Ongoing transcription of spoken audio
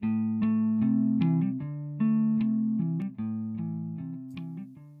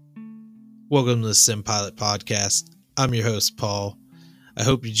Welcome to the Sim Pilot Podcast. I'm your host, Paul. I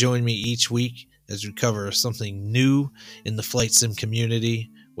hope you join me each week as we cover something new in the flight sim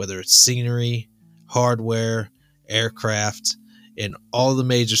community, whether it's scenery, hardware, aircraft, and all the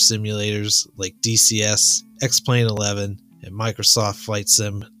major simulators like DCS, X-Plane 11, and Microsoft Flight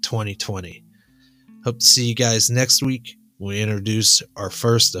Sim 2020. Hope to see you guys next week when we introduce our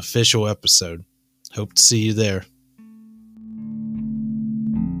first official episode. Hope to see you there.